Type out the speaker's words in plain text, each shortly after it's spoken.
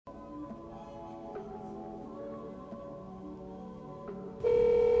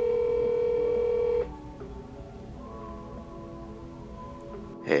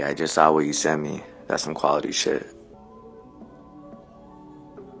Hey, I just saw what you sent me. That's some quality shit.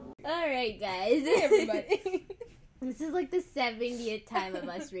 Alright, guys. Hey, everybody. This is like the 70th time of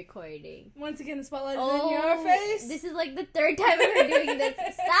us recording. Once again, the spotlight is in your face. This is like the third time we're doing this.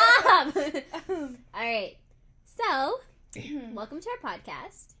 Stop! Alright, so, welcome to our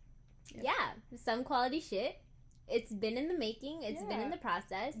podcast. Yep. Yeah, some quality shit. It's been in the making. It's been in the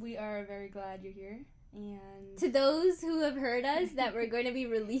process. We are very glad you're here. And to those who have heard us that we're going to be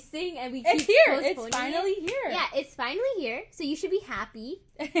releasing and we it's keep here. postponing It's finally it. here. Yeah, it's finally here. So you should be happy.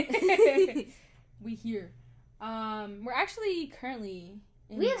 We here. We're actually currently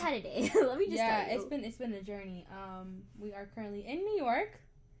we have had a day. Let me just tell you. it's been a journey. We are currently in New York,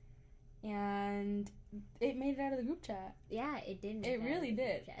 and it made it out of the group chat. Yeah, it did. It really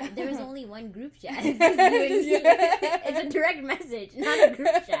did. There was only one group chat. It's a direct message, not a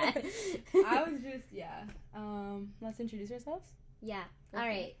group chat. I was just let's introduce ourselves. Yeah. Okay. All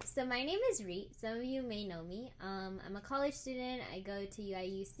right. So my name is Reet. Some of you may know me. I'm a college student. I go to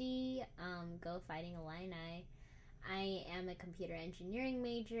UIUC. Go Fighting Illini. I am a computer engineering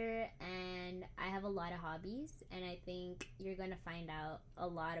major, and I have a lot of hobbies, and I think you're going to find out a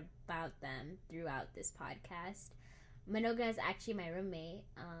lot about them throughout this podcast. Manogna is actually my roommate.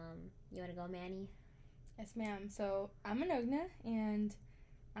 You want to go, Manny? Yes, ma'am. So I'm Manogna, and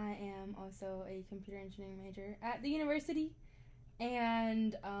I am also a computer engineering major at the university.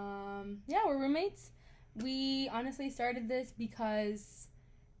 And, we're roommates. We honestly started this because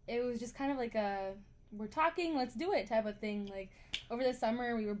it was just kind of like a, we're talking, let's do it type of thing. Like, over the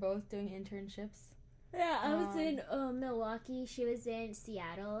summer, we were both doing internships. Yeah, I was in Milwaukee. She was in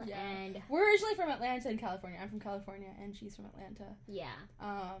Seattle. Yeah. And we're originally from Atlanta in California. I'm from California, and she's from Atlanta. Yeah.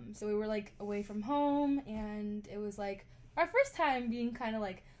 So we were, like, away from home, and it was, like, our first time being kind of,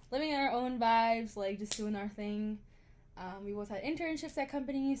 like, living our own vibes, like, just doing our thing. We both had internships at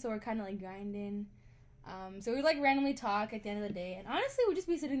companies, so we're kind of, like, grinding. So we, like, randomly talk at the end of the day, and honestly, we'd just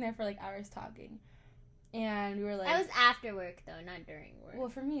be sitting there for, like, hours talking. And we were, like... I was after work, though, not during work. Well,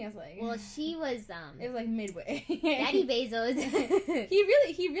 for me, I was, like... Well, she was, It was, like, midway. Daddy Bezos. He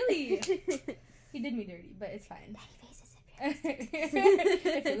really... He did me dirty, but it's fine. Daddy Bezos,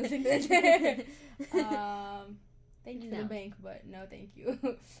 if you're listening to this. Thank you for the bank, but no thank you.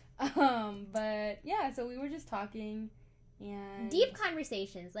 But yeah, so we were just talking and deep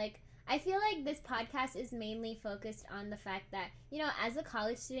conversations. Like, I feel like this podcast is mainly focused on the fact that, you know, as a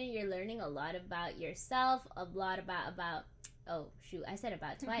college student, you're learning a lot about yourself, a lot about oh shoot, I said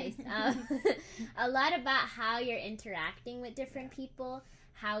about twice. A lot about how you're interacting with different people,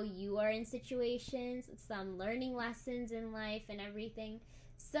 how you are in situations, some learning lessons in life and everything.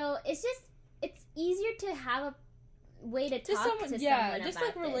 So it's easier to have a way to talk to someone just about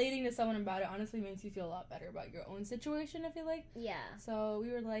like relating to someone about it honestly makes you feel a lot better about your own situation, I feel like. Yeah. So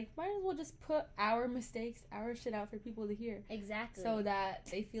we were like, might as well just put our mistakes, our shit out for people to hear. Exactly. So that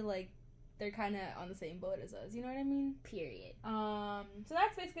they feel like they're kind of on the same boat as us, you know what I mean? Period. So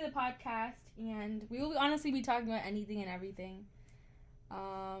that's basically the podcast, and we will honestly be talking about anything and everything.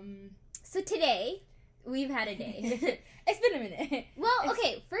 So today, we've had a day. It's been a minute. Well,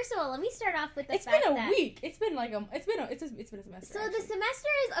 okay. First of all, let me start off with the fact that it's been a week. It's been a semester. So actually. the semester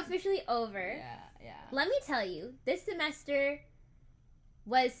is officially over. Yeah. Let me tell you, this semester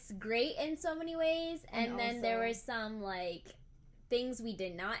was great in so many ways, and then also, there were some like things we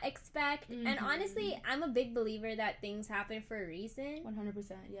did not expect. Mm-hmm. And honestly, I'm a big believer that things happen for a reason.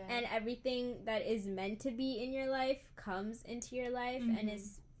 100%. Yeah. And everything that is meant to be in your life comes into your life and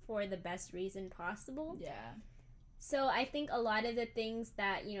is for the best reason possible. Yeah. So I think a lot of the things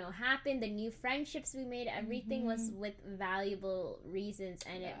that, you know, happened, the new friendships we made, everything was with valuable reasons,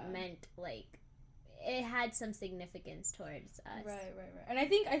 and it meant, like, it had some significance towards us. Right. And I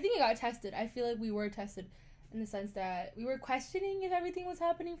think it got tested. I feel like we were tested in the sense that we were questioning if everything was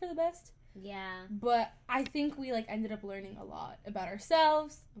happening for the best. Yeah. But I think we, like, ended up learning a lot about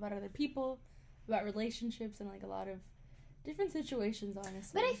ourselves, about other people, about relationships, and, like, a lot of different situations, honestly.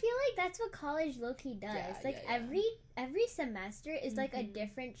 But I feel like that's what college low-key does. Every semester is like a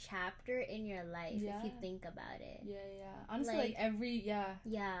different chapter in your life if you think about it. Yeah. Honestly,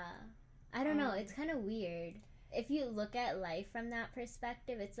 Yeah. I don't know. It's kind of weird. If you look at life from that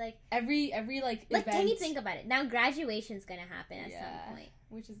perspective, it's like... Every like, event... can you think about it? Now, graduation's going to happen at some point.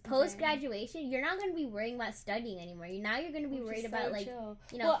 Which is post-graduation, you're not going to be worrying about studying anymore. Now you're going to be worried about, like, chill.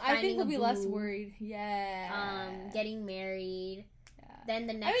 You know, well, finding I think we'll be boo, less worried. Yeah. Getting married. Yeah. Then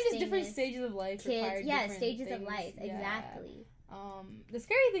the next I mean, just thing different is stages of life. kids. Yeah, stages things. of life. Yeah. Exactly. The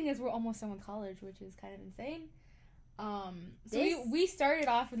scary thing is we're almost done with college, which is kind of insane. So we started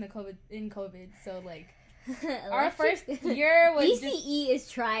off in COVID, so like Our first year was BCE is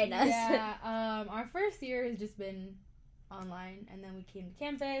trying us. Yeah, our first year has just been online, and then we came to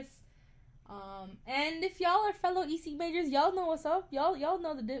campus. And if y'all are fellow EC majors, y'all know what's up. Y'all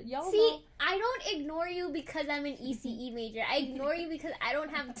know y'all See, know. I don't ignore you because I'm an ECE major. I ignore you because I don't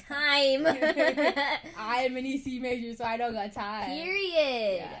have time. I'm an EC major, so I don't got time.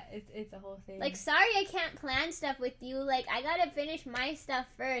 Period. Yeah, it's a whole thing. Like, sorry I can't plan stuff with you. Like, I gotta finish my stuff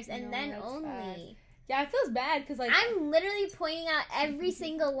first, and No, then that's only. fast. Yeah, it feels bad because, like, I'm literally pointing out every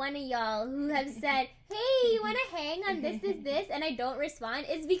single one of y'all who have said, hey, you want to hang on this, and I don't respond.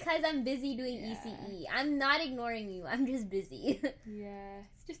 It's because I'm busy doing ECE. I'm not ignoring you. I'm just busy. Yeah,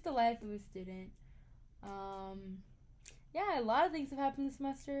 it's just the life of a student. Yeah, a lot of things have happened this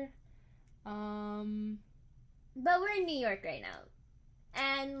semester. But we're in New York right now.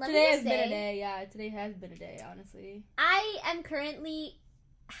 And let Today me has just been a say, day. Yeah, today has been a day, honestly. I am currently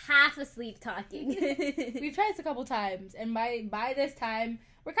half asleep talking. We've tried this a couple times, and by this time,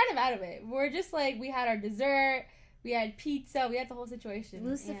 we're kind of out of it. We're just like, we had our dessert, we had pizza, we had the whole situation.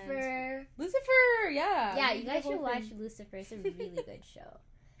 Lucifer, yeah. Yeah, we you did guys the whole should watch thing. Lucifer. It's a really good show.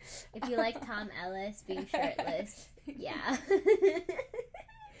 If you like Tom Ellis being shirtless, yeah.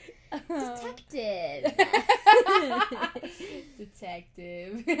 Detective.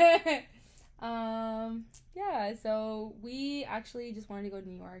 Detective. Yeah, so we actually just wanted to go to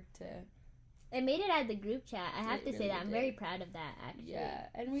New York to... It made it out of the group chat. I have It to say really that. I'm did. very proud of that, actually. Yeah,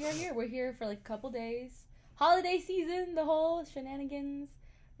 and we are here. We're here for like a couple days. Holiday season, the whole shenanigans.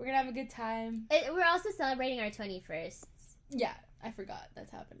 We're gonna have a good time. We're also celebrating our 21st. Yeah, I forgot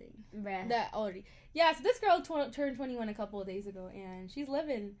that's happening. Bruh. That already. Yeah, so this girl turned 21 a couple of days ago, and she's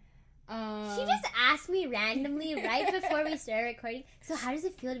living. She just asked me randomly right before we started recording, so how does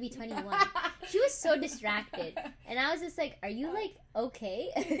it feel to be 21? She was so distracted. And I was just like, are you, like, okay?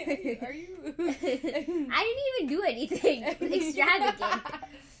 Are you? I didn't even do anything extravagant.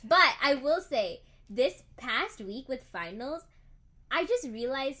 But I will say, this past week with finals, I just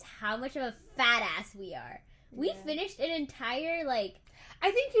realized how much of a fat ass we are. We finished an entire, like... I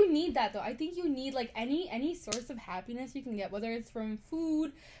think you need that, though. I think you need, like, any source of happiness you can get, whether it's from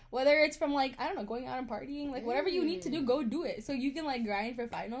food, whether it's from, like, I don't know, going out and partying, like, whatever you need to do, go do it. So you can, like, grind for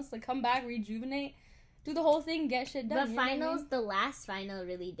finals, like, come back, rejuvenate, do the whole thing, get shit done. But finals, the last final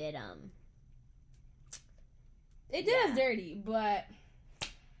really did, It did us dirty, but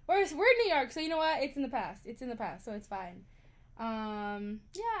we're in New York, so you know what? It's in the past. It's in the past, so it's fine. Yeah,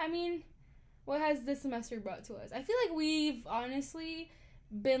 I mean, what has this semester brought to us? I feel like we've honestly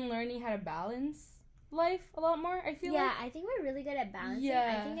been learning how to balance life a lot more. I feel like I think we're really good at balancing.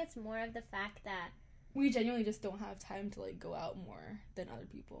 Yeah. I think it's more of the fact that we genuinely just don't have time to, like, go out more than other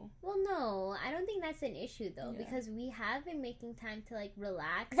people. well, no, I don't think that's an issue though, Yeah. because we have been making time to, like,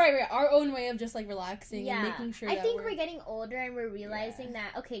 relax. Right. Our own way of just, like, relaxing and making sure I that think we're getting older and we're realizing Yeah.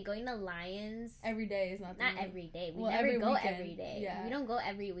 that, okay, going to Lions every day is not every day. We Well, never every go weekend. every day. Yeah. We don't go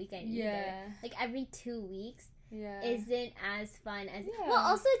every weekend either. Like, every 2 weeks Yeah. isn't as fun as... Yeah. Well,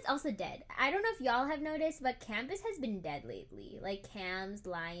 also, it's also dead. I don't know if y'all have noticed, but campus has been dead lately. Like, Cam's,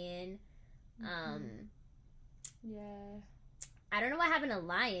 Lion, Yeah. I don't know what happened to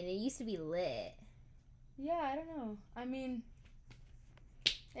Lion. It used to be lit. Yeah, I don't know. I mean,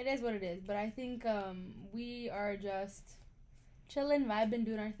 it is what it is. But I think we are just chilling, vibing,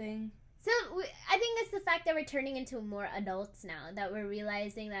 doing our thing. So, I think it's the fact that we're turning into more adults now. That we're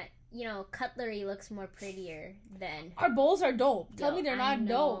realizing that, you know, cutlery looks more prettier than... Our bowls are dope. Tell Yo, me they're I not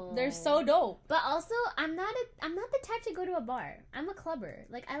dope. They're so dope. But also, I'm not the type to go to a bar. I'm a clubber.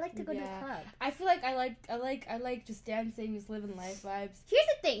 Like, I like to go to a club. I feel like I like just dancing, just living life vibes. Here's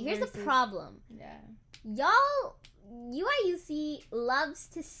the thing. Here's the Versus- problem. Yeah. Y'all, UIUC loves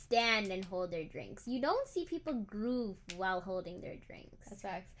to stand and hold their drinks. You don't see people groove while holding their drinks. That's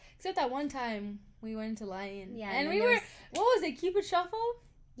facts. Except that one time we went to Lion. Yeah, And and we there were, was- what was it, Cupid Shuffle?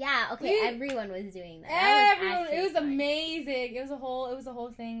 Yeah, okay, everyone was doing that. Everyone, That it was fun. amazing. It was a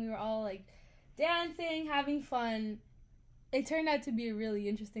whole thing. We were all, like, dancing, having fun. It turned out to be a really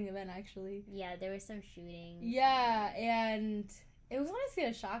interesting event, actually. Yeah, there was some shooting. Yeah, and it was honestly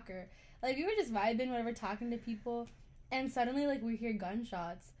a shocker. Like, we were just vibing, whatever, talking to people, and suddenly, like, we hear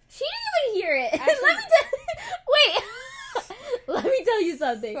gunshots. She didn't even hear it. Actually- Let me tell you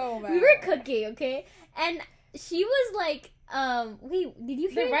something. So bad. We were cooking, okay? And she was like, wait, did you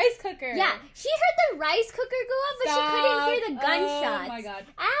hear The rice cooker. Yeah, she heard the rice cooker go off, but she couldn't hear the gunshots. Oh my god.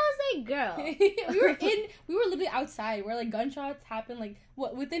 I was like, girl. we were literally outside where, like, gunshots happened, like,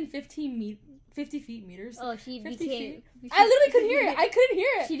 what, within 50 feet meters. Oh, she 50 became... I literally couldn't hear it. I couldn't hear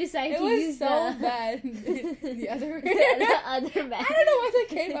it. She decided It to was use so bad. The other the other I don't know why that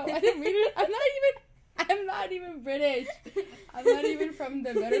came out. I didn't read it. I'm not even British. I'm not even from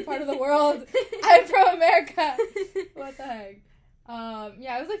the better part of the world. I'm from America. What the heck?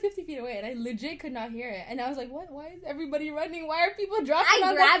 Yeah, I was like 50 feet away, and I legit could not hear it. And I was like, "What? Why is everybody running? Why are people dropping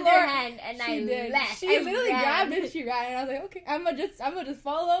on the floor?" I grabbed her hand and she I did. left. She literally grabbed it. She ran, and I was like, "Okay, I'm gonna just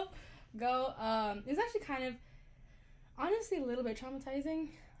follow, go." It was actually kind of, honestly, a little bit traumatizing.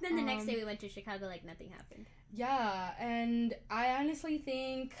 Then the next day we went to Chicago like nothing happened. Yeah, and I honestly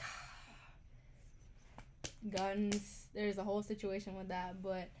think guns. There's a whole situation with that,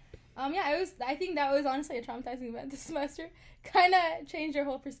 but yeah, I think that was honestly a traumatizing event this semester. Kind of changed your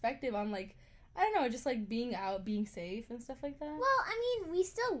whole perspective on like, I don't know, just like being out, being safe and stuff like that. Well, I mean, we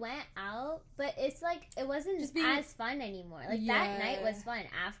still went out, but it's like it wasn't just as fun anymore. Like that night was fun.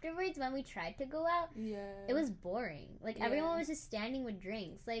 Afterwards, when we tried to go out, it was boring. Like everyone was just standing with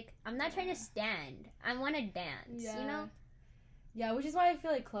drinks. Like I'm not trying to stand. I want to dance. You know? Yeah, which is why I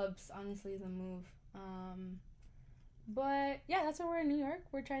feel like clubs honestly is a move. But yeah, that's why we're in New York.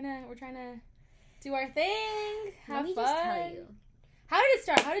 We're trying to do our thing. Have fun. Just tell you. How did it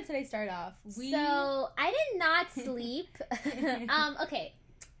start? How did today start off? So I did not sleep. Okay.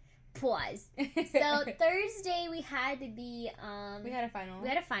 Pause. So Thursday we had the we had a final. We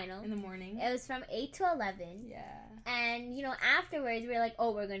had a final in the morning. It was from 8 to 11. Yeah. And you know, afterwards we were like,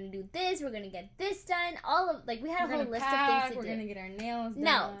 oh, we're gonna do this. We're gonna get this done. We had a whole list of things to do. We're gonna get our nails done.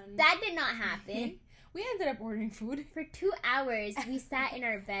 No, that did not happen. We ended up ordering food. For 2 hours, we sat in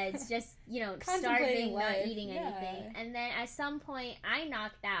our beds, just, starving, not eating anything. And then at some point, I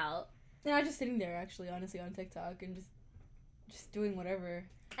knocked out. And I was just sitting there, actually, honestly, on TikTok and just doing whatever.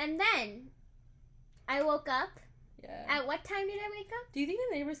 And then I woke up. Yeah. At what time did I wake up? Do you think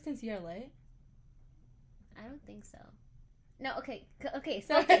the neighbors can see our light? I don't think so. No, okay.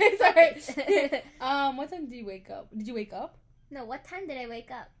 Sorry. What time did you wake up? Did you wake up? No, what time did I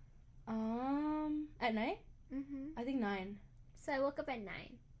wake up? At night? Mm-hmm. I think 9. So I woke up at 9.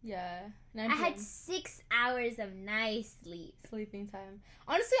 Yeah. 9 p.m. I had 6 hours of nice sleep. Sleeping time.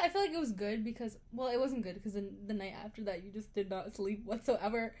 Honestly, I feel like it was good because, well, it wasn't good because the night after that, you just did not sleep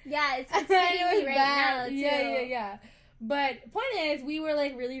whatsoever. Yeah, it's hitting me right now, too. Yeah. But point is, we were,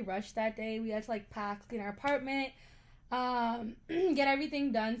 like, really rushed that day. We had to, like, pack, clean our apartment, get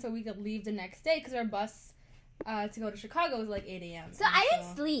everything done so we could leave the next day because our bus to go to Chicago was like 8 a.m. So I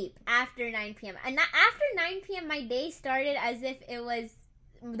didn't sleep after 9 p.m. And after 9 p.m. my day started as if it was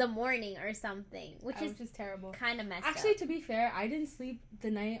the morning or something, which is terrible. Kind of messed Actually, up. to be fair, I didn't sleep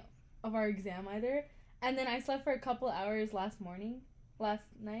the night of our exam either. And then I slept for a couple hours last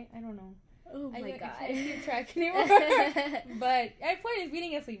night. I don't know. Oh my God. I can't keep track anymore. But my point is, we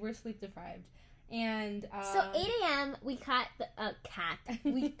didn't get sleep. We're sleep deprived. And so 8 a.m. we caught the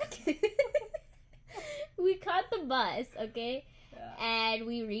we caught the bus, okay? Yeah. And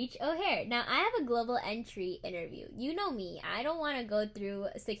we reached O'Hare. Now, I have a global entry interview. You know me. I don't want to go through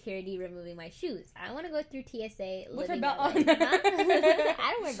security removing my shoes. I want to go through TSA with her living belt on. Huh?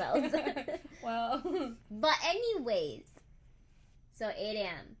 I don't wear belts. Well. But anyways, so 8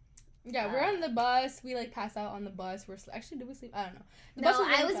 a.m. Yeah, we're on the bus. We, like, pass out on the bus. Actually, did we sleep? I don't know.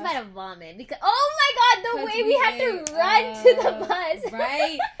 I was about to vomit because, oh my God, the way we had to run to the bus.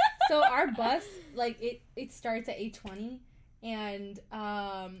 Right. So our bus, like, it starts at 8:20, and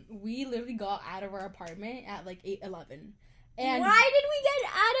we literally got out of our apartment at, like, 8:11. And why did we get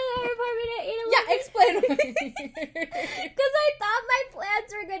out of our apartment at 8:11? Yeah, explain. Because I thought my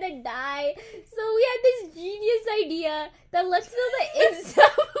plants were gonna die, so we had this genius idea that let's fill the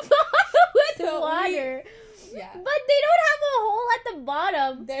inside with water. Yeah. But they don't have a hole at the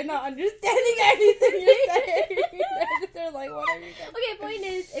bottom. They're not understanding anything you're saying. They're like, what are you doing? Okay, point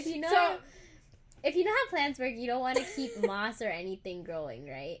is, if you know how plants work, you don't want to keep moss or anything growing,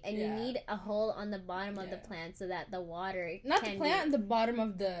 right? And you need a hole on the bottom of the plant so that the water the bottom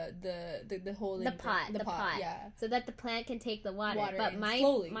of the hole in the pot. Yeah. So that the plant can take the water. But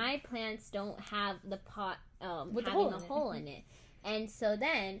my plants don't have the pot with having a hole in it. And so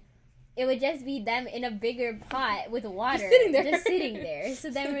then it would just be them in a bigger pot with water. Just sitting there. So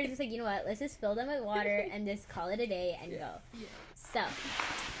then we're just like, you know what? Let's just fill them with water and just call it a day and go. Yeah. So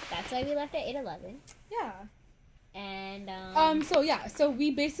that's why we left at 8:11. Yeah. And so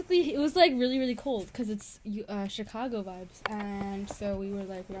we basically, it was like really, really cold because it's Chicago vibes, and so we were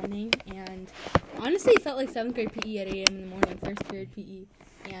like running, and honestly it felt like 7th grade PE at 8 a.m. in the morning, first period PE,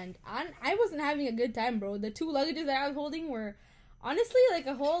 and I wasn't having a good time, bro. The 2 luggages that I was holding were honestly like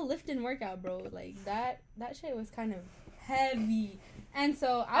a whole lift and workout, bro. Like that shit was kind of heavy. And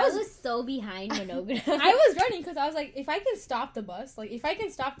so I was so behind Monogama. I was running because I was like, if I can stop the bus,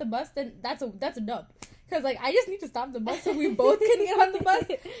 then that's a dub. Because, like, I just need to stop the bus so we both can get on the bus.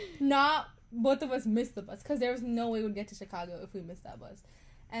 Not both of us missed the bus because there was no way we'd get to Chicago if we missed that bus.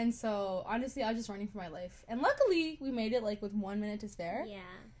 And so, honestly, I was just running for my life. And luckily, we made it, like, with 1 minute to spare. Yeah.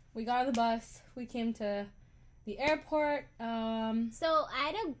 We got on the bus. We came to the airport. So, oh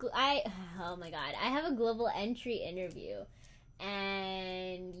my god, I have a global entry interview.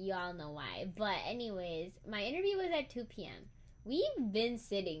 And y'all know why. But anyways, my interview was at 2 p.m. We've been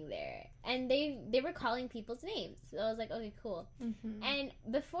sitting there. And they were calling people's names. So I was like, okay, cool. Mm-hmm. And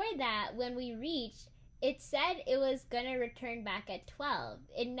before that, when we reached, it said it was going to return back at 12.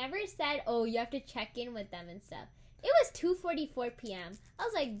 It never said, oh, you have to check in with them and stuff. It was 2:44 p.m. I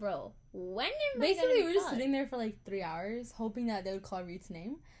was like, bro, when am I Basically, we were just called? sitting there for like 3 hours, hoping that they would call Reed's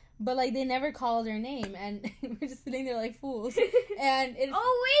name. But, like, they never called her name, and we're just sitting there like fools. And it.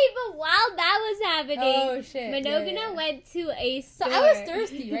 Oh, wait, but while that was happening, oh, shit. Monogama went to a store. So, I was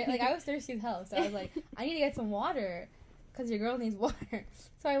thirsty, right? Like, I was thirsty as hell. So, I was like, I need to get some water, because your girl needs water.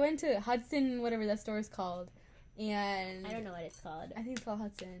 So, I went to Hudson, whatever that store is called, and. I don't know what it's called. I think it's called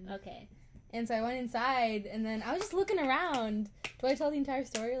Hudson. Okay. And so I went inside, and then I was just looking around. Do I tell the entire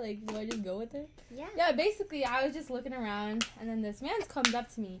story? Like, do I just go with it? Yeah. Yeah, basically, I was just looking around, and then this man comes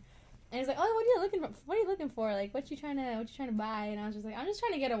up to me, and he's like, "Oh, what are you looking for? What are you looking for? Like, what you trying to buy?" And I was just like, "I'm just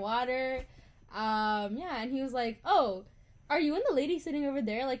trying to get a water." Yeah, and he was like, "Oh, are you and the lady sitting over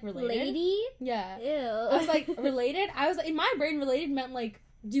there like related?" Lady? Yeah. Ew. I was like, related? I was like, in my brain, related meant like,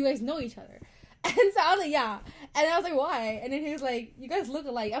 do you guys know each other? And so I was like, yeah. And I was like, why? And then he was like, you guys look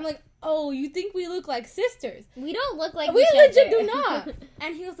alike. I'm like, oh, you think we look like sisters? We don't look like we each legit other. do not.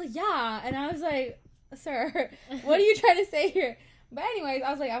 And he was like, yeah. And I was like, sir, what are you trying to say here? But anyways,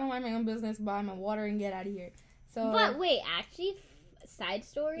 I was like, I'm gonna mind my own business, buy my water, and get out of here. So. But wait, actually, side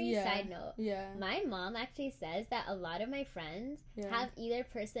story, Yeah. side note. Yeah. My mom actually says that a lot of my friends Yeah. have either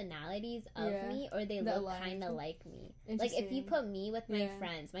personalities of Yeah. me or they That look align. kind of like me. Like, if Interesting. you put me with my Yeah.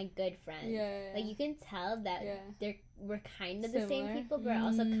 friends, my good friends, Yeah. like, you can tell that Yeah. we're kind of the same Similar? people, but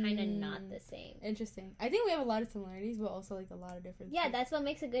also kind of not the same. Interesting. I think we have a lot of similarities, but also like a lot of differences. Yeah, that's what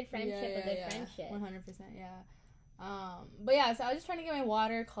makes a good friendship a good friendship. 100%, yeah. But yeah, so I was just trying to get my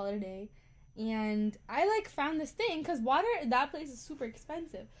water, call it a day. And I, like, found this thing, because water at that place is super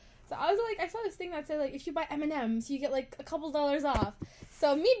expensive. So I was like, I saw this thing that said, like, if you buy M&M's, you get, like, a couple dollars off.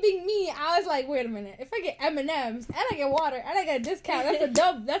 So me being me, I was like, wait a minute. If I get M&M's, and I get water, and I get a discount, that's a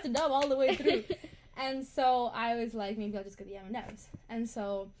dub. That's a dub all the way through. And so I was like, maybe I'll just get the M&M's. And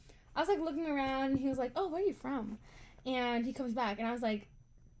so I was, like, looking around, and he was like, oh, where are you from? And he comes back, and I was like,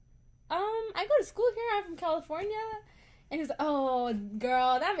 I go to school here. I'm from California. And he's like, oh,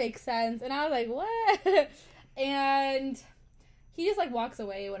 girl, that makes sense. And I was like, what? And he just, like, walks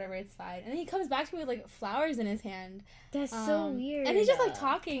away, whatever, it's fine. And then he comes back to me with, like, flowers in his hand. That's so weird. And he's just, like,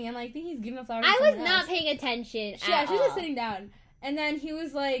 talking, and, like, I think he's giving the flowers I to was someone not else. paying attention Yeah, at she was all. just sitting down. And then he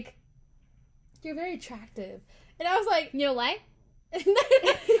was like, you're very attractive. And I was like... You know why? I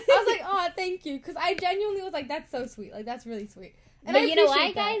was like, oh, thank you. Because I genuinely was like, that's so sweet. Like, that's really sweet. And But I you know why,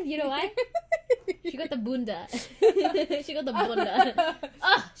 appreciate that. guys? You know why? She got the bunda. She got the bunda.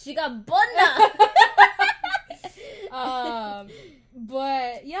 Oh, she got bunda.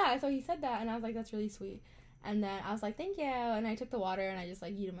 But yeah, so he said that, and I was like, that's really sweet. And then I was like, thank you. And I took the water, and I just,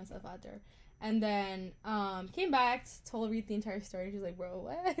 like, yeeted myself out there. And then came back, told Reed the entire story. She was like, bro,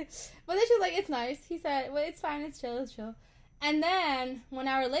 what? But then she was like, it's nice. He said, well, it's fine, it's chill, it's chill. And then 1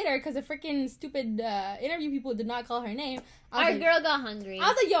 hour later, because the freaking stupid interview people did not call her name, Our girl got hungry. I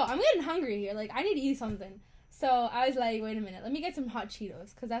was like, yo, I'm getting hungry here. Like, I need to eat something. So I was like, wait a minute, let me get some hot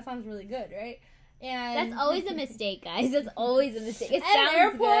Cheetos, because that sounds really good, right? And That's always a mistake, guys. That's always a mistake. It at sounds an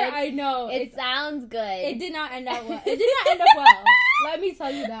airport, good. I know. It sounds good. It did not end up well. It did not end up well. Let me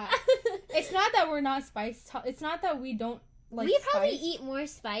tell you that. It's not that we're not spice. It's not that we don't like we probably spice. eat more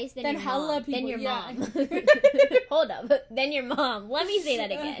spice than your hella mom. people. Than your Yeah. mom. Hold up. Than your mom. Let me say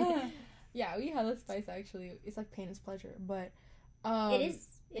that again. Yeah, we hella spice actually. It's like pain is pleasure, but It is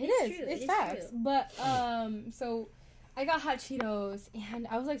true. It's It is facts. true. But so I got hot Cheetos, and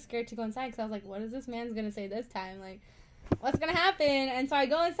I was like scared to go inside because I was like, what is this man's gonna say this time? Like, what's gonna happen? And so I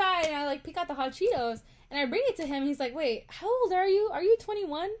go inside and I like pick out the hot Cheetos and I bring it to him. And he's like, wait, how old are you? Are you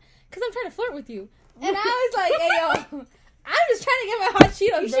 21? Because I'm trying to flirt with you. And I was like, hey yo, I'm just trying to get my hot Cheetos,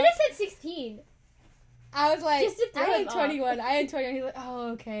 You bro. should have said 16. I was like, Just to throw I am him off. 21. I am 21. He's like, oh,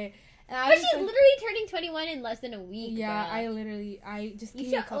 okay. And I But was she's just like, literally turning 21 in less than a week. yeah, bruh. I just You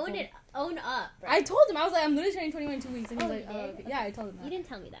give me a should couple. own up. Bro. I told him, I was like, I'm literally turning 21 in 2 weeks. And he's Oh, like, you oh, did? okay. Yeah, I told him that. You didn't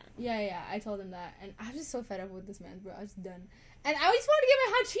tell me that. Yeah, I told him that. And I was just so fed up with this man, bro. I was done. And I just wanted to get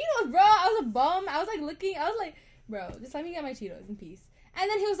my hot Cheetos, bro. I was a bum. I was like looking. I was like, bro, just let me get my Cheetos in peace. And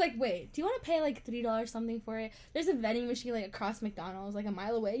then he was like, wait, do you want to pay like $3 something for it? There's a vending machine like across McDonald's, like a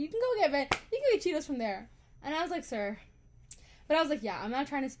mile away. You can go get Cheetos from there. And I was like, sir. But I was like, yeah, I'm not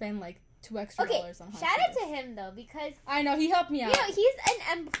trying to spend like $2 extra on hot shout Cheetos. out to him though, because I know, he helped me out. You know, he's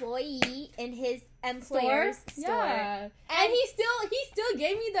an employee in his employer's store. Yeah. And he still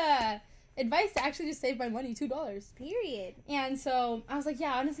gave me the advice to actually just save my money, $2. Period. And so I was like,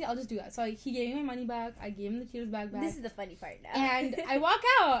 yeah, honestly, I'll just do that. So he gave me my money back. I gave him the Cheetos back. This is the funny part now. And I walk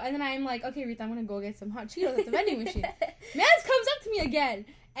out, and then I'm like, okay, Rita, I'm gonna go get some hot Cheetos at the vending machine. Mans comes up to me again,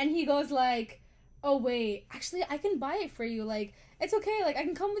 and he goes like, oh wait, actually, I can buy it for you. Like, it's okay. Like, I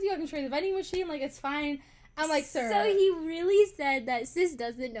can come with you. I can show you the vending machine. Like, it's fine. I'm like, sir. So he really said that sis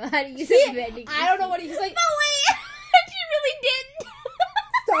doesn't know how to use a vending machine. I don't know what he's like. No way. She really didn't.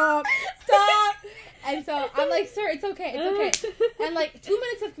 Stop. And so I'm like, sir, it's okay. And like 2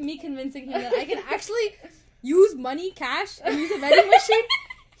 minutes of me convincing him that I can actually use money, cash, and use a vending machine.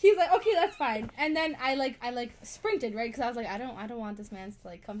 He's like, okay, that's fine. And then I sprinted, right? Because I was like, I don't want this man to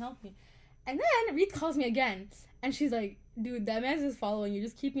like come help me. And then Reed calls me again, and she's like, dude, that man's just following you.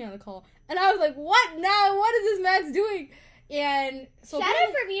 Just keep me on the call. And I was like, what now? What is this man's doing? And so shout out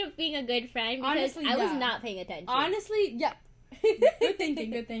for me being a good friend, because honestly, I was not paying attention. Honestly, yeah. Good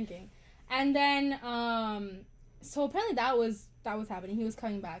thinking. And then, so apparently that was happening. He was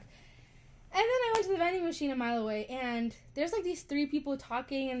coming back. And then I went to the vending machine a mile away, and there's like these 3 people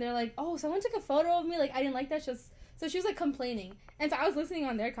talking, and they're like, oh, someone took a photo of me. Like, I didn't like that. So she was like complaining. And so I was listening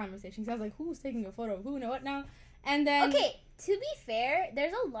on their conversations. I was like, who's taking a photo of who? Know what now? And then... Okay, to be fair,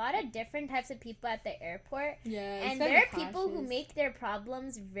 there's a lot of different types of people at the airport. Yeah. And there are people who make their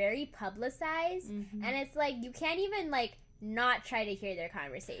problems very publicized. Mm-hmm. And it's like, you can't even like not try to hear their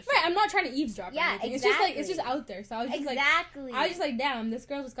conversation. Right, I'm not trying to eavesdrop. Yeah, or anything. exactly. It's just out there. So I was just like, damn, this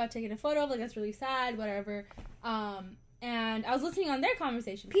girl just got taken a photo of. Like, that's really sad. Whatever. And I was listening on their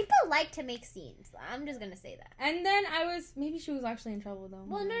conversation. People like to make scenes. I'm just gonna say that. And then maybe she was actually in trouble though.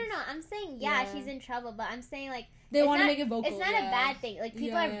 Well, no. I'm saying she's in trouble, but I'm saying like they want to make it vocal. It's not a bad thing. Like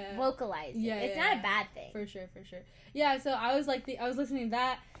people are vocalizing. Yeah, it's not a bed thing. For sure. Yeah. So I was like, I was listening to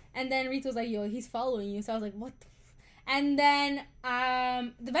that, and then Rita was like, "Yo, he's following you." So I was like, "What?" And then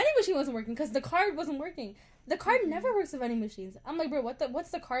the vending machine wasn't working because the card wasn't working. The card never works with vending machines. I'm like, bro, what's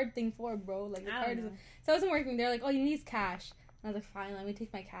the card thing for, bro? Like, the card isn't... So it wasn't working. They're like, oh, you need cash. And I was like, fine, let me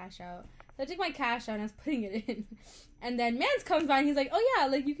take my cash out. So I took my cash out and I was putting it in. And then Mans comes by and he's like, oh, yeah,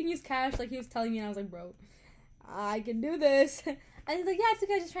 like, you can use cash. Like, he was telling me, and I was like, bro, I can do this. And he's like, yeah, it's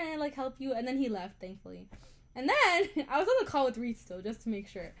okay, just trying to, like, help you. And then he left, thankfully. And then I was on the call with Reed still, just to make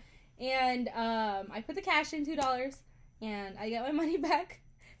sure. And I put the cash in, $2, and I got my money back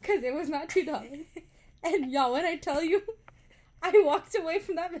because it was not $2. And y'all, when I tell you, I walked away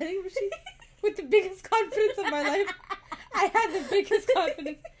from that vending machine with the biggest confidence of my life. I had the biggest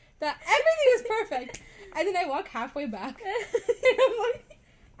confidence that everything was perfect. And then I walk halfway back, and I'm like,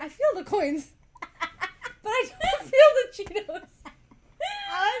 I feel the coins, but I don't feel the Cheetos.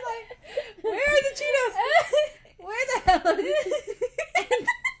 I was like, where are the Cheetos? Where the hell are they? And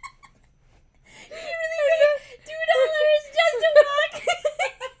you really paid $2 just to walk.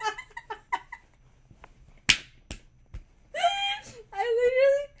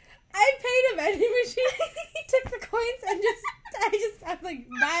 I paid a vending machine, took the coins, and I was like,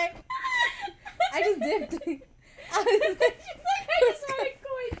 bye. I just dipped. I was like, I just wanted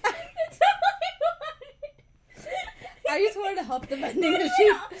coins. That's all I wanted. I just wanted to help the vending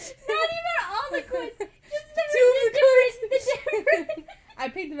machine. Not even all the coins. Just the different. I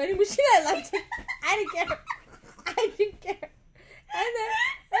paid the vending machine. I left it. I didn't care.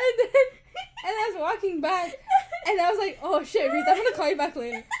 And I was walking back, and I was like, oh shit, Reed, I'm gonna call you back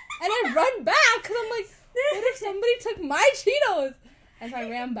later. And I run back because I'm like, what if somebody took my Cheetos? And so I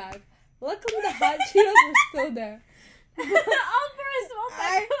ran back. Luckily, the hot Cheetos were still there. All for a small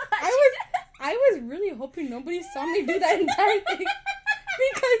pack. I was really hoping nobody saw me do that entire thing,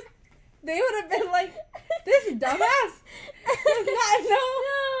 because they would have been like, this dumbass does not know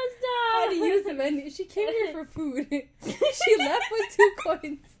how to use the menu. She came here for food. She left with 2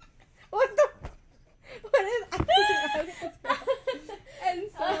 coins. What is and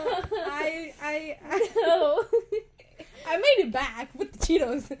so I made it back with the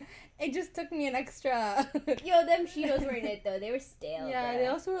Cheetos. It just took me an extra. Yo, them Cheetos weren't it though. They were stale. Yeah, they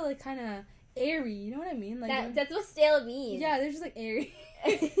also were like kind of airy. You know what I mean? Like that's what stale means. Yeah, they're just like airy.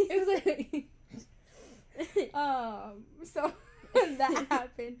 It was like so that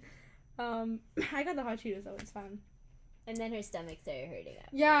happened. I got the hot Cheetos, so it's fine. And then her stomach started hurting up.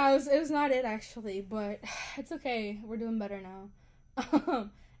 Yeah, it was not it actually, but it's okay. We're doing better now.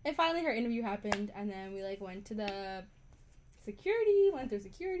 And finally her interview happened, and then we like went to the security, went through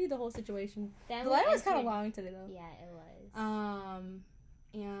security, the whole situation. Then The we line was kind of entered- long today, though. Yeah, it was.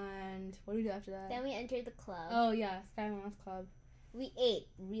 And what do we do after that? Then we entered the club. Oh, yeah, Sky Mama's Club. We ate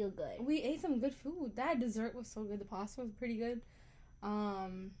real good. We ate some good food. That dessert was so good. The pasta was pretty good.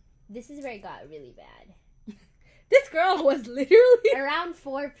 This is where it got really bad. This girl was literally... Around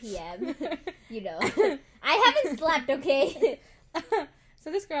 4 p.m., you know. I haven't slept, okay?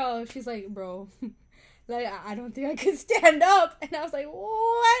 So this girl, she's like, bro, like, I don't think I could stand up. And I was like,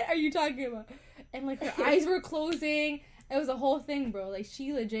 what are you talking about? And, like, her eyes were closing. It was a whole thing, bro. Like,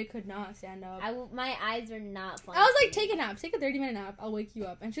 she legit could not stand up. My eyes were not fun. I was like, take a nap. Take a 30-minute nap. I'll wake you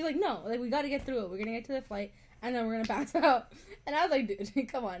up. And she's like, no. Like, we got to get through it. We're going to get to the flight. And then we're going to pass out. And I was like, dude,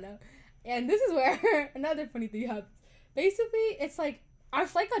 come on now. And this is where another funny thing happens. Basically, it's like, our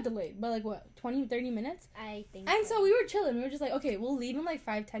flight got delayed by, like, what, 20, 30 minutes? I think And so we were chilling. We were just like, okay, we'll leave in, like,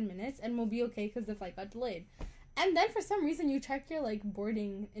 5-10 minutes. And we'll be okay because the flight got delayed. And then for some reason, you check your, like,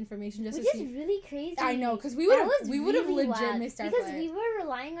 boarding information just Which to is see. really crazy. I know, because we would have really legit wild, missed our because flight. we were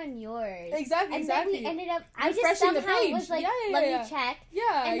relying on yours. Exactly. And then we ended up, I just refreshing the somehow page. was like, Yeah, let yeah. me check.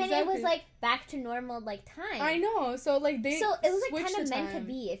 Yeah, And then exactly. it was like back to normal like time. I know. So like they So it was like switched kind of the meant to time.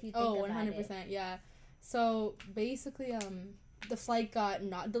 be if you think Oh, about 100%, it. yeah. So basically the flight got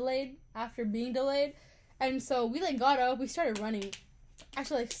not delayed after being delayed. And so we like got up, we started running.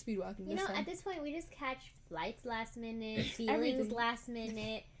 Actually like speed walking. You this know, time. at this point we just catch flights last minute, feelings Everything. last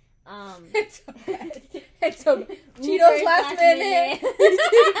minute. It's so bad. It's so bad. Ubers Cheetos last minute.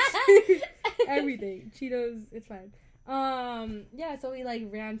 Everything. Cheetos, it's fine. Yeah, so we like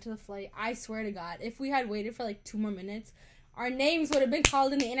ran to the flight. I swear to God, if we had waited for like 2 more minutes, our names would have been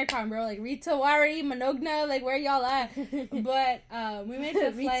called in the intercom, bro. Like Rita, Wari, Manogna, like where y'all at? But we made it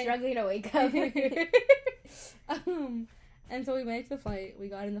to the We flight. struggling to wake up. And so we made it to the flight. We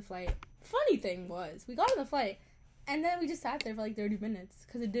got in the flight. Funny thing was, we got in the flight, and then we just sat there for like 30 minutes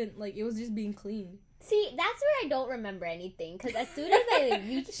because it didn't like it was just being cleaned. See, that's where I don't remember anything. Because as soon as I like,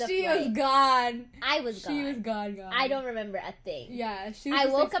 reached the She flight, was gone. I was gone. She was gone. I don't remember a thing. Yeah, she was I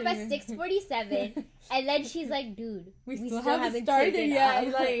just, woke like, up at sitting there. 6:47, and then she's like, "Dude, we still haven't started taken yet.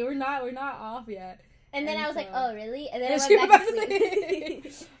 off." Like we're not off yet. And then and I was like, so- "Oh, really?" And then And I she went back to went sleep.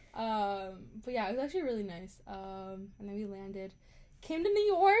 back to But yeah, it was actually really nice. And then we landed, came to New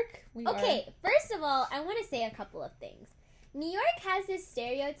York. Okay, first of all, I want to say a couple of things. New York has this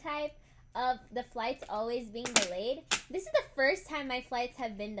stereotype of the flights always being delayed. This is the first time my flights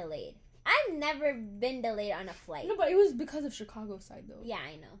have been delayed. I've never been delayed on a flight. No, but it was because of Chicago side though. Yeah,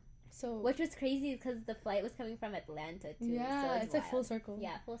 I know. So Which was crazy because the flight was coming from Atlanta too. yeah, so it's like full wild. circle.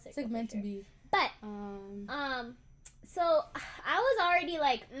 Yeah, full circle. It's like for meant sure. to be. But Um, so I was already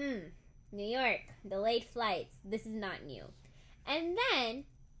like, New York, delayed flights. This is not new. And then,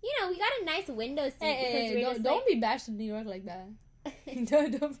 you know, we got a nice window seat because we're just don't be bashed in New York like that.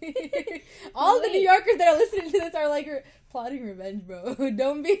 don't be. All the New Yorkers that are listening to this are like plotting revenge, bro.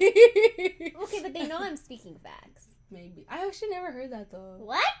 Don't be. Okay, but they know I'm speaking facts. Maybe I actually never heard that though.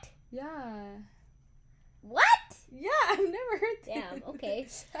 What? Yeah. What? Yeah, I've never heard that. Damn, okay.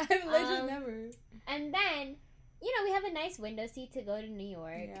 I've legit never. And then, you know, we have a nice window seat to go to New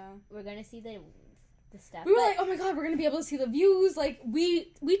York. Yeah. We're gonna see the stuff. We were like, oh my god, we're gonna be able to see the views. Like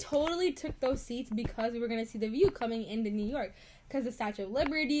we totally took those seats because we were gonna see the view coming into New York. Because the Statue of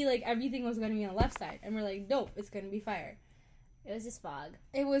Liberty, like everything was gonna be on the left side, and we're like, dope, it's gonna be fire. It was just fog.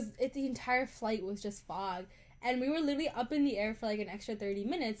 The entire flight was just fog, and we were literally up in the air for like an extra 30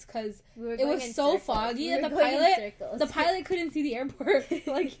 minutes because it was so foggy that the pilot couldn't see the airport.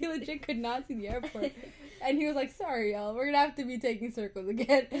 Like he legit could not see the airport. And he was like, sorry, y'all, we're gonna have to be taking circles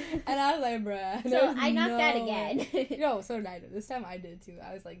again. And I was like, bruh. So I knocked out again. No, so did I. This time I did too.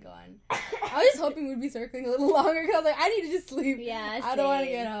 I was like, gone. I was just hoping we'd be circling a little longer because I was like, I need to just sleep. Yeah, I don't want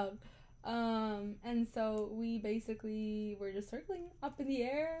to get up. And so we basically were just circling up in the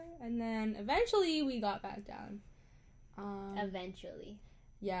air, and then eventually we got back down. Eventually.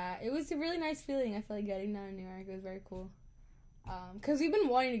 Yeah, it was a really nice feeling. I feel like getting down in New York. It was very cool. Because we've been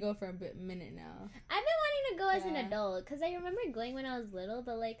wanting to go for a minute now. I've been wanting to go as an Yeah. adult because I remember going when I was little,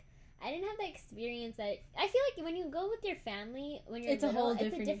 but like I didn't have the experience that I feel like when you go with your family when you're It's a little, whole it's a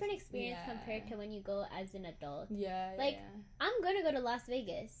different different experience yeah. compared to when you go as an adult. Yeah, Like, yeah. I'm gonna go to Las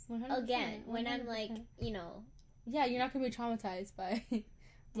Vegas 100%, again when I'm like, 100%. you know, Yeah, you're not gonna be traumatized by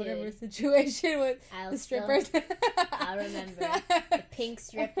whatever Dude. situation with I'll the still- strippers. I'll remember the pink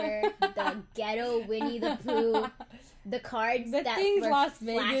stripper, the ghetto Winnie the Pooh, the cards The that things were Las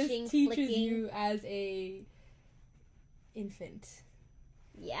flashing, Vegas teaches flicking. you as a infant.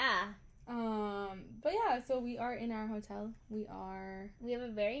 Yeah. But yeah, so we are in our hotel. We have a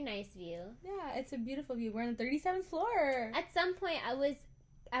very nice view. Yeah, it's a beautiful view. We're on the 37th floor. At some point, I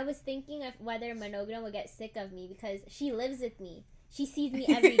was thinking of whether Manogna would get sick of me because she lives with me. She sees me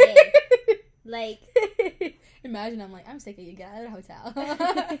every day. Like, imagine I'm sick of you. Get out of the hotel.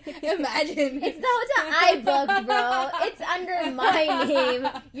 Imagine. It's the hotel I booked, bro. It's under my name.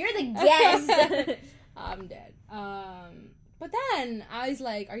 You're the guest. I'm dead. But then I was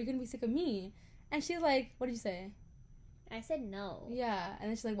like, "Are you gonna be sick of me?" And she's like, "What did you say?" I said no. Yeah, and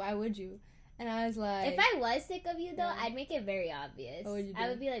then she's like, "Why would you?" And I was like, if I was sick of you, though, I'd make it very obvious. What would you do? I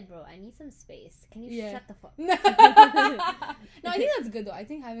would be like, bro, I need some space. Can you shut the fuck No, up? No, I think that's good, though. I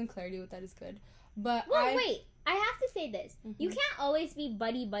think having clarity with that is good. But wait. I have to say this. Mm-hmm. You can't always be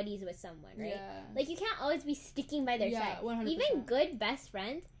buddies with someone, right? Yeah. Like, you can't always be sticking by their side. 100%. Even good best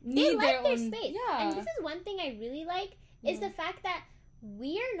friends, they like their space. Yeah. And this is one thing I really like, is the fact that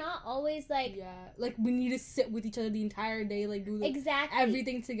we are not always like... Yeah, like we need to sit with each other the entire day, like do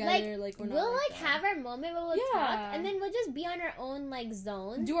everything together. Like we're not we'll have our moment where we'll talk, and then we'll just be on our own like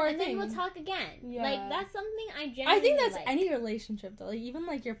zones, do our and thing. then we'll talk again. Yeah. Like that's something I genuinely I think that's like. any relationship though. Like even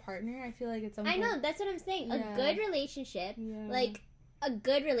like your partner, I feel like it's something. I know, that's what I'm saying. A good relationship, like a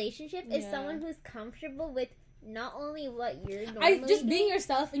good relationship, is someone who's comfortable with not only what you're normally just being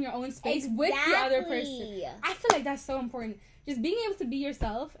yourself in your own space with the other person. I feel like that's so important. Just being able to be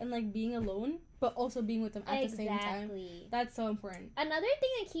yourself and like being alone, but also being with them at the same time. That's so important. Another thing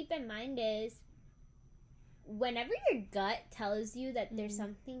to keep in mind is whenever your gut tells you that there's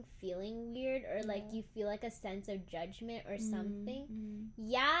something feeling weird or like you feel like a sense of judgment or something,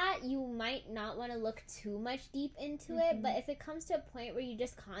 you might not want to look too much deep into it, but if it comes to a point where you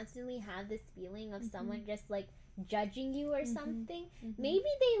just constantly have this feeling of someone just like judging you or something, maybe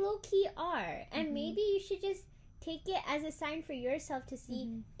they low-key are, and maybe you should just take it as a sign for yourself to see,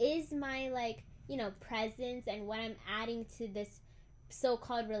 is my like, presence and what I'm adding to this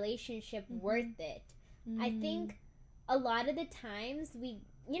so-called relationship worth it? I think a lot of the times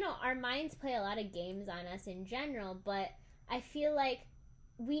our minds play a lot of games on us in general, but I feel like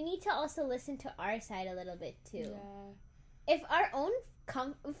we need to also listen to our side a little bit too. If our own if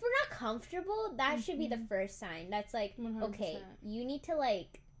we're not comfortable, that should be the first sign. That's like, 100%. Okay, you need to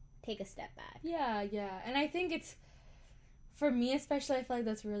like take a step back. Yeah. And I think it's, for me especially, I feel like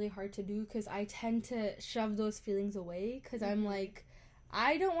that's really hard to do because I tend to shove those feelings away because I'm like,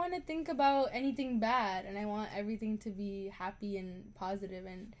 I don't want to think about anything bad and I want everything to be happy and positive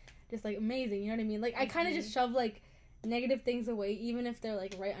and just like amazing, you know what I mean? Like I kind of just shove like negative things away even if they're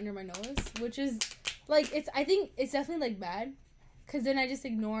like right under my nose, which is like, I think it's definitely like bad because then I just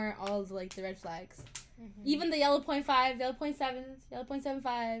ignore all of like the red flags. Even the yellow 0.5, yellow 0.7s, yellow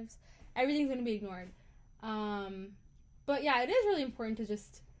 0.75s, everything's going to be ignored. But yeah, it is really important to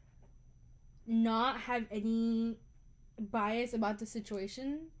just not have any bias about the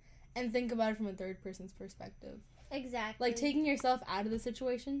situation and think about it from a third person's perspective. Exactly. Like taking yourself out of the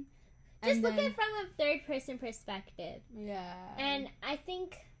situation. Just look at it from a third person perspective. Yeah. And I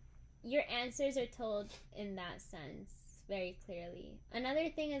think your answers are told in that sense very clearly. Another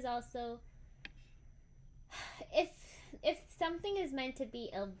thing is also, if something is meant to be,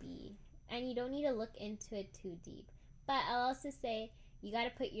 it'll be, and you don't need to look into it too deep. But I'll also say you gotta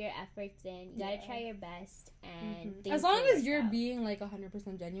put your efforts in. You gotta try your best, and as long as you're being like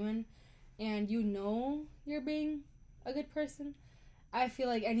 100% genuine, and you know you're being a good person, I feel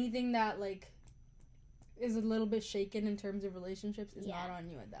like anything that like is a little bit shaken in terms of relationships is not on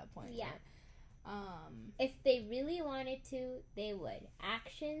you at that point. Yeah. Right? If they really wanted to, they would.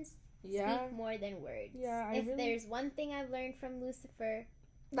 Actions speak more than words. Yeah. If there's one thing I've learned from Lucifer,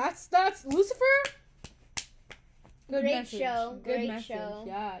 that's Lucifer. Good great message. Show. Good great message. Show.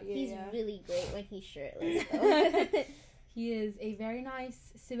 Yeah. He's really great when he's shirtless, though. He is a very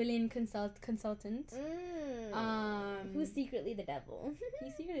nice civilian consultant. Who's secretly the devil.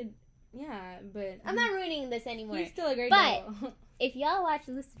 He's secretly, but I'm not ruining this anymore. He's still a great devil. But if y'all watch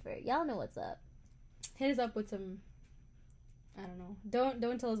Lucifer, y'all know what's up. Hit us up with some, I don't know.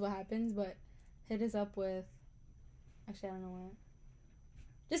 Don't tell us what happens, but hit us up with, actually I don't know what.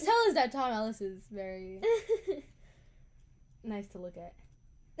 Just tell us that Tom Ellis is very nice to look at.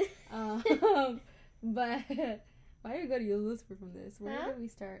 But why do we go to Lucifer from this? Where did we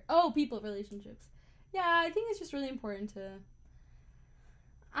start? Oh, people, relationships. Yeah, I think it's just really important to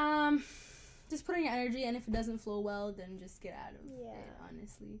just put in your energy, and if it doesn't flow well, then just get out of it,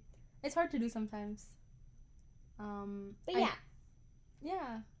 honestly. It's hard to do sometimes. But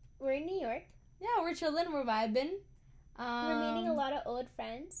yeah. We're in New York. Yeah, we're chilling, we're vibing. We're meeting a lot of old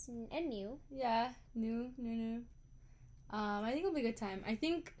friends and new. Yeah, new. I think it'll be a good time. I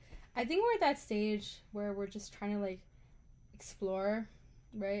think I think we're at that stage where we're just trying to, like, explore,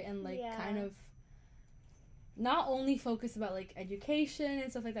 right? And, like, kind of not only focus about, like, education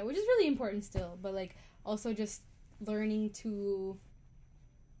and stuff like that, which is really important still, but, like, also just learning to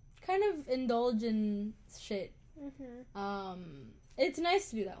kind of indulge in shit. It's nice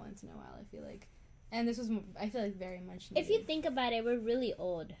to do that once in a while, I feel like. And this was, I feel like, very much needed. If you think about it, we're really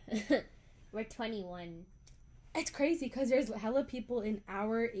old. We're 21. It's crazy because there's hella people in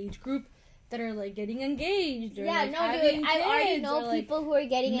our age group that are, like, getting engaged. Or, yeah, like, no, dude. I already know or, people who are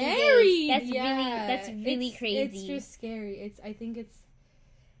getting married. engaged. That's really crazy. It's just scary. I think it's,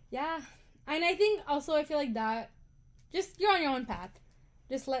 yeah. And I think also, I feel like that, just, you're on your own path.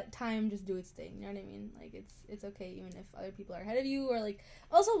 Just let time just do its thing. You know what I mean? Like, it's okay even if other people are ahead of you. Or, like,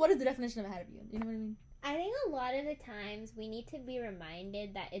 also, what is the definition of ahead of you? You know what I mean? I think a lot of the times we need to be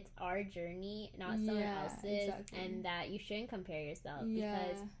reminded that it's our journey, not someone else's. Exactly. And that you shouldn't compare yourself.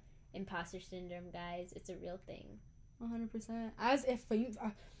 Because imposter syndrome, guys, it's a real thing. 100%. As if, in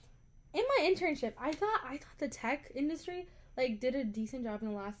my internship, I thought the tech industry, like, did a decent job in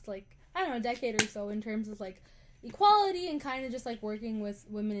the last, like, I don't know, a decade or so in terms of, like, equality and kind of just, like, working with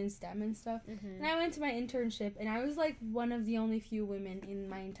women in STEM and stuff. And I went to my internship, and I was, like, one of the only few women in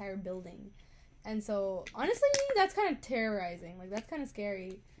my entire building. And so, honestly, that's kind of terrorizing. Like, that's kind of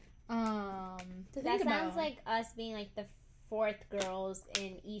scary. That sounds like us being, like, the 4th girls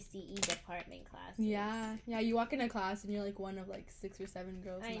in ECE department classes. Yeah, you walk into class, and you're, like, one of, like, 6 or 7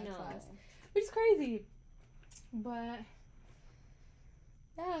 girls in that class. Which is crazy. But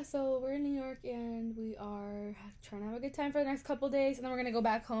yeah, so we're in New York, and we are trying to have a good time for the next couple days, and then we're gonna go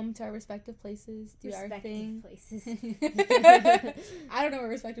back home to our respective places, do our thing. Places. I don't know what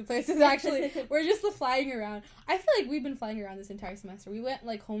respective places, actually. We're just flying around. I feel like we've been flying around this entire semester. We went,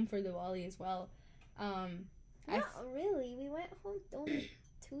 like, home for Diwali as well. Not really. We went home only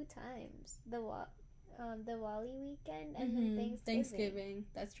 2 times. The Diwali weekend and then Thanksgiving.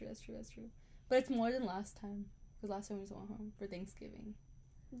 That's true. But it's more than last time. Because last time we just went home for Thanksgiving.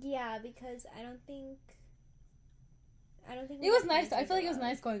 Yeah, because I don't think it was nice. I feel like it was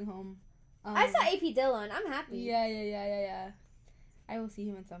nice going home. I saw AP Dillon. I'm happy. Yeah. I will see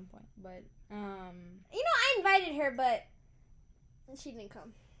him at some point, but I invited her, but she didn't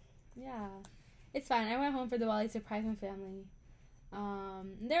come. Yeah, it's fine. I went home for Diwali to surprise my family.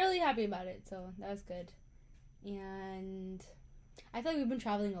 They're really happy about it, so that was good. And I feel like we've been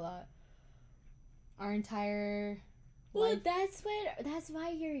traveling a lot. Our entire life. That's why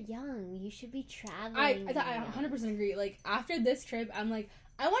you're young. You should be traveling. I 100% agree. Like, after this trip, I'm like,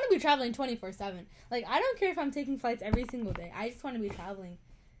 I want to be traveling 24/7. Like, I don't care if I'm taking flights every single day. I just want to be traveling.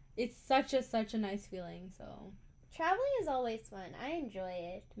 It's such a nice feeling. So traveling is always fun. I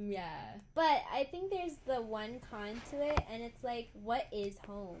enjoy it. Yeah. But I think there's the one con to it, and it's like, what is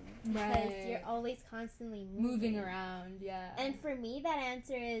home? Because you're always constantly moving around. Yeah. And for me, that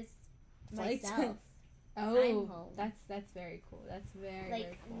answer is myself. Oh, I'm home. That's very cool. That's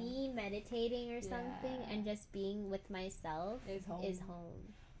very cool. Me meditating or something and just being with myself is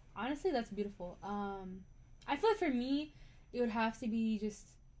home. Honestly, that's beautiful. I feel like for me, it would have to be just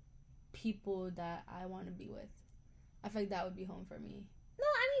people that I want to be with. I feel like that would be home for me. No,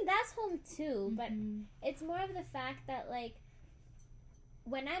 I mean, that's home too, but it's more of the fact that, like,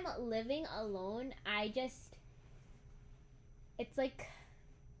 when I'm living alone, it's like,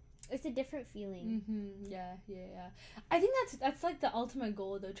 it's a different feeling. Yeah. I think that's like the ultimate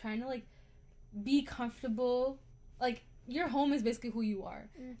goal, though. Trying to, like, be comfortable. Like, your home is basically who you are.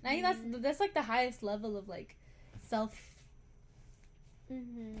 And I think that's like the highest level of, like, self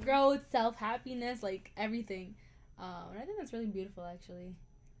growth, self happiness, like, everything. And I think that's really beautiful, actually.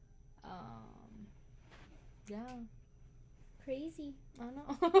 Yeah. Crazy. I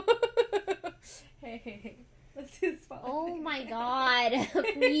know. Hey. Let's do this. Oh my god.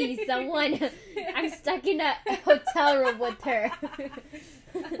 Please, someone. I'm stuck in a hotel room with her.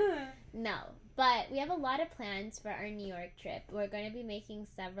 No. But we have a lot of plans for our New York trip. We're going to be making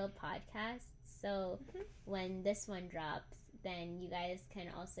several podcasts. So when this one drops, then you guys can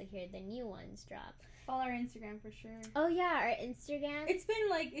also hear the new ones drop. Follow our Instagram for sure. Oh yeah, our Instagram.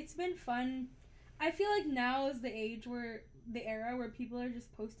 It's been fun. I feel like now is the era where people are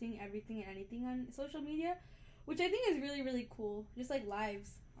just posting everything and anything on social media, which I think is really, really cool. Just like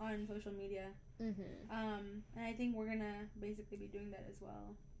lives on social media. And I think we're gonna basically be doing that as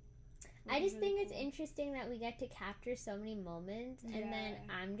well. I just think it's interesting that we get to capture so many moments, and then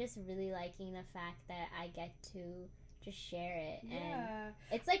I'm just really liking the fact that I get to just share it, and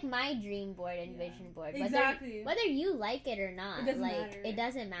it's like my dream board and vision board. Exactly. Whether you like it or not, it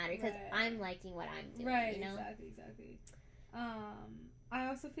doesn't matter because I'm liking what I'm doing. Right. You know? Exactly. I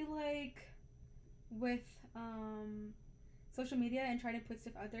also feel like with social media and trying to put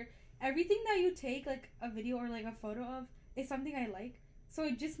stuff out there, everything that you take like a video or like a photo of is something I like. So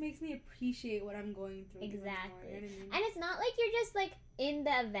it just makes me appreciate what I'm going through. Exactly. More, you know what I mean? And it's not like you're just like in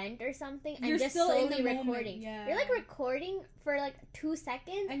the event or something and You're just still in solely the moment, recording. yeah. You're like recording for like 2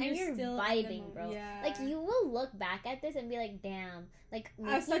 seconds and you're still vibing, bro. Yeah. Like you will look back at this and be like, damn, like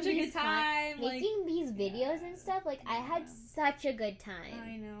I had such a good time. Making these videos and stuff, like I had such a good time.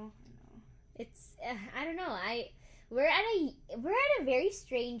 I know. It's I don't know. We're at a very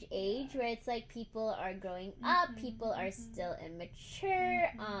strange age where it's like people are growing up, people are still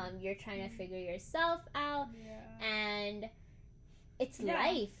immature. You're trying to figure yourself out, and it's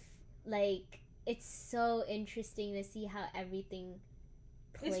life. Like it's so interesting to see how everything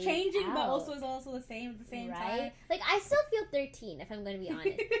plays it's changing, out, but also is also the same at the same time. Like I still feel 13, if I'm going to be honest.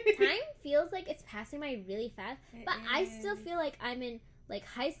 Time feels like it's passing by really fast, but I still feel like I'm in like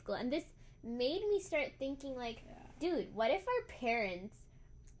high school, and this made me start thinking like, dude, what if our parents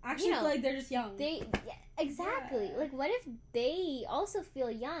actually feel like they're just young? Exactly. Yeah. Like, what if they also feel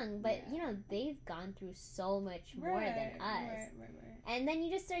young, but they've gone through so much more than us. Right. And then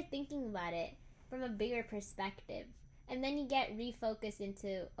you just start thinking about it from a bigger perspective, and then you get refocused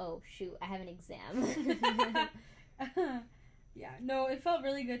into, oh shoot, I have an exam. Yeah, no, it felt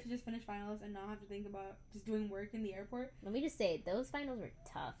really good to just finish finals and not have to think about just doing work in the airport. Let me just say, those finals were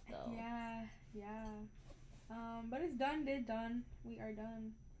tough, though. Yeah. But it's done, done. We are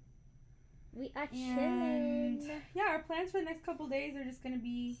done. We are chilling. Yeah, our plans for the next couple days are just going to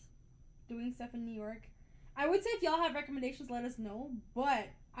be doing stuff in New York. I would say if y'all have recommendations, let us know, but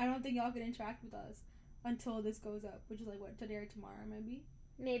I don't think y'all can interact with us until this goes up, which is like, what, today or tomorrow, maybe?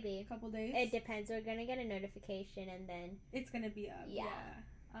 Maybe. A couple days. It depends. We're gonna get a notification and then it's gonna be up. Yeah.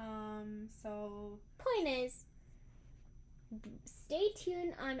 So point is, stay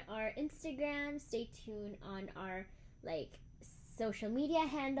tuned on our Instagram. Stay tuned on our social media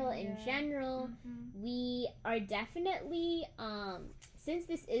handle in general. We are definitely since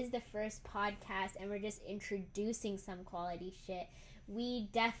this is the first podcast and we're just introducing some quality shit. We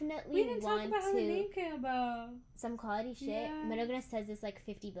definitely didn't want talk about how the name came about. Some quality shit. Yeah. Manogna says this like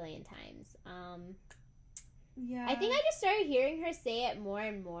 50 billion times. Yeah. I think I just started hearing her say it more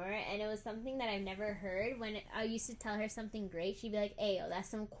and more, and it was something that I've never heard. When I used to tell her something great, she'd be like, "Ayo, that's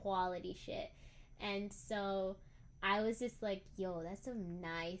some quality shit." And so I was just like, "Yo, that's some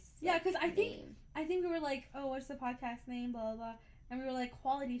nice." Yeah, because I think we were like, "Oh, what's the podcast name?" Blah blah blah, and we were like,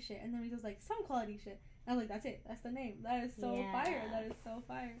 "Quality shit," and then we was like, "Some quality shit." And I was like, "That's it. That's the name. That is so fire. That is so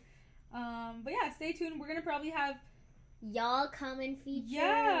fire." But yeah, stay tuned. We're gonna probably have y'all come and feature.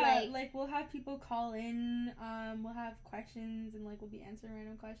 Yeah, like we'll have people call in. We'll have questions and we'll be answering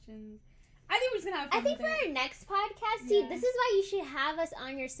random questions. I think we're just gonna have fun. I think for our next podcast, see, this is why you should have us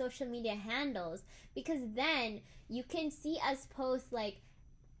on your social media handles, because then you can see us post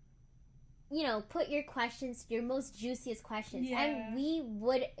put your questions, your most juiciest questions, and we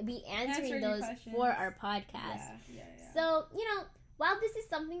would be answering those for our podcast. Yeah. So, while this is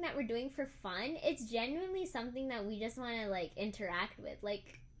something that we're doing for fun, it's genuinely something that we just want to interact with.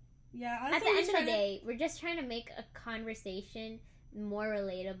 At the end of the day, we're just trying to make a conversation more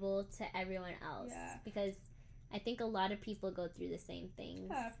relatable to everyone else. Yeah. Because I think a lot of people go through the same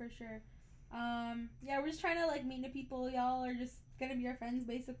things. Yeah, for sure. We're just trying to meet new people. Y'all are just gonna be our friends,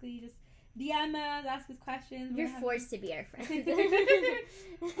 basically. Just DM us, ask us questions. You're forced to be our friends. And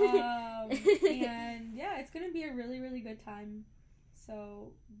it's gonna be a really, really good time.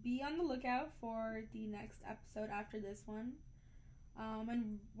 So be on the lookout for the next episode after this one.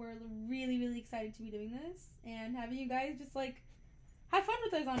 And we're really, really excited to be doing this and having you guys just have fun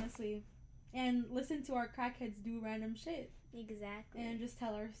with us, honestly, and listen to our crackheads do random shit. Exactly. And just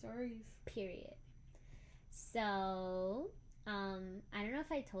tell our stories. Period. So, I don't know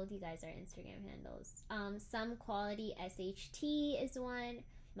if I told you guys our Instagram handles. Some Quality SHT is one.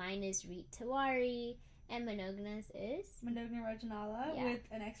 Mine is Reet Tawari. And Manogna's is? Manogna Rajanala with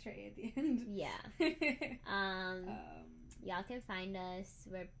an extra A at the end. Yeah. Y'all can find us.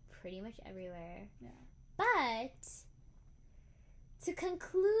 We're pretty much everywhere. Yeah. But to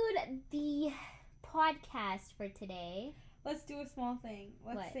conclude the podcast for today, let's do a small thing.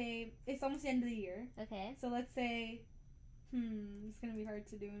 Let's say it's almost the end of the year. Okay. So let's say, it's gonna be hard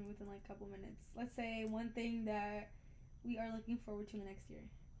to do within a couple minutes. Let's say one thing that we are looking forward to in the next year.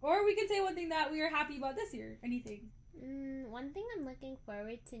 Or we can say one thing that we are happy about this year. Anything. One thing I'm looking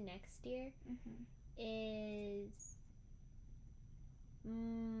forward to next year is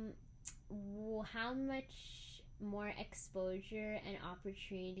how much more exposure and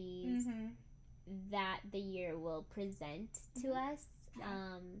opportunities that the year will present to us.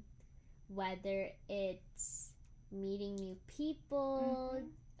 Yeah. Whether it's meeting new people,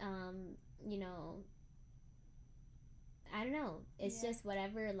 you know, I don't know. It's just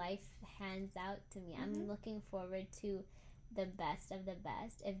whatever life hands out to me. I'm looking forward to the best of the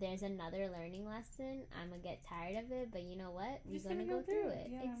best. If there's another learning lesson, I'm gonna get tired of it, but you know what? We're gonna go through it.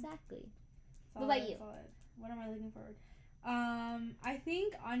 Yeah. Exactly. What about you? Solid. What am I looking forward? I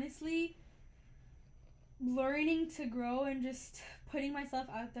think honestly, learning to grow and just putting myself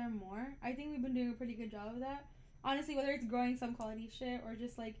out there more. I think we've been doing a pretty good job of that. Honestly, whether it's growing some quality shit or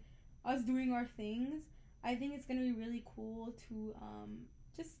just like us doing our things, I think it's gonna be really cool to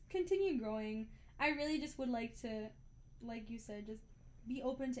just continue growing. I really just would like to, like you said, just be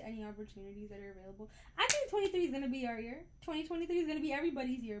open to any opportunities that are available. I think 23 is gonna be our year. 2023 is gonna be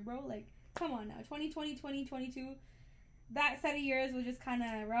everybody's year, bro. Like, come on now. 2020, 2022, that set of years was just kind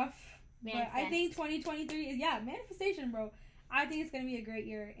of rough. Manifest. But I think 2023 is, manifestation, bro. I think it's gonna be a great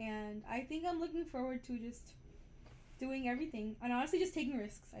year, and I think I'm looking forward to just doing everything and honestly just taking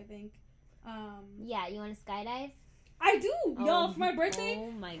risks. I think. Yeah, you want to skydive? I do, y'all. For my birthday,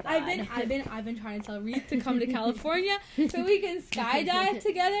 oh my god, I've been trying to tell Reed to come to California so we can skydive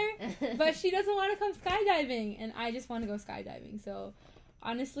together, but she doesn't want to come skydiving, and I just want to go skydiving. So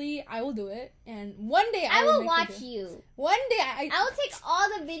honestly, I will do it, and one day I will watch you. One day I will take all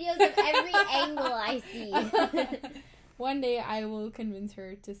the videos of every angle I see. One day I will convince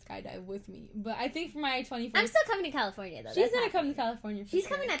her to skydive with me. But I think for my 21st... I'm still coming to California, though. She's going to come to California. She's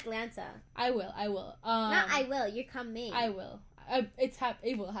coming to Atlanta. I will. Not I will. You're coming. I will.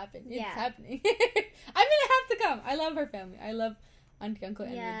 It will happen. It's happening. I'm going to have to come. I love her family. I love auntie, uncle,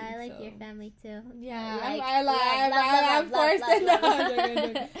 and everything. Yeah, I like your family, too. Yeah, I'm forced to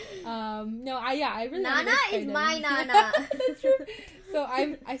know. No, I really... Nana is my Nana. That's true. So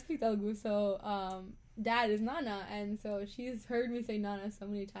I speak Telugu, so... Dad is Nana, and so she's heard me say Nana so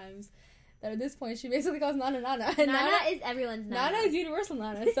many times that at this point she basically calls Nana Nana. And Nana is everyone's Nana. Nana is universal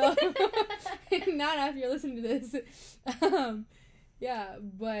Nana, so Nana, if you're listening to this.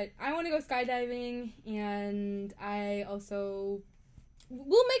 But I want to go skydiving, and I also...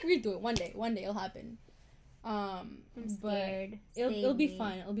 We'll make Reed do it one day. One day it'll happen. I'm scared. It'll be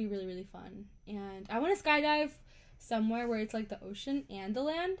fun. It'll be really, really fun. And I want to skydive somewhere where it's like the ocean and the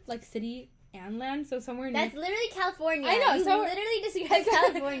land, like city and land, so somewhere near... That's literally California. I know. You literally described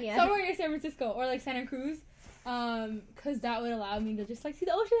California. Somewhere near San Francisco or like Santa Cruz, because that would allow me to just like see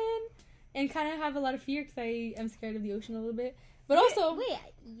the ocean and kind of have a lot of fear because I am scared of the ocean a little bit. But also... Wait,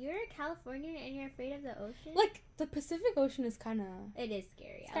 you're Californian and you're afraid of the ocean? Like, the Pacific Ocean is kind of... It is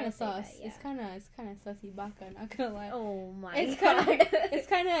scary. It's kind of sus. That, yeah. It's kind of sussy baka, not gonna lie. Oh my god. It's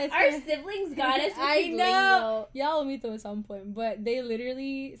kind of... Our siblings got us with I know! lingo. Y'all will meet them at some point, but they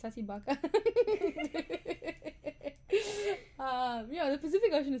literally... Sussy baka. The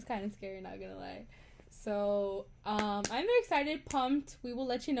Pacific Ocean is kind of scary, not gonna lie. So, I'm very excited, pumped. We will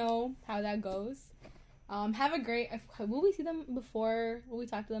let you know how that goes. Have a great... Will we see them before... Will we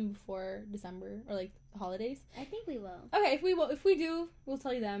talk to them before December? Or, like, the holidays? I think we will. Okay, if we do, we'll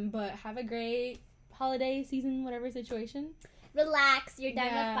tell you them. But have a great holiday season, whatever situation. Relax. You're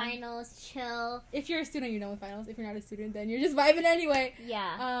done with finals. Chill. If you're a student, you're done with finals. If you're not a student, then you're just vibing anyway.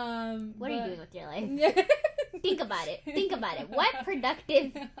 Yeah. What are you doing with your life? Think about it. What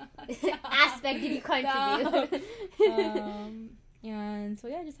productive aspect did you contribute? And so,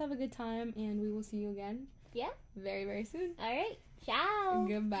 just have a good time, and we will see you again. Yeah. Very, very soon. All right. Ciao.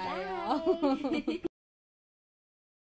 Goodbye, Bye. y'all.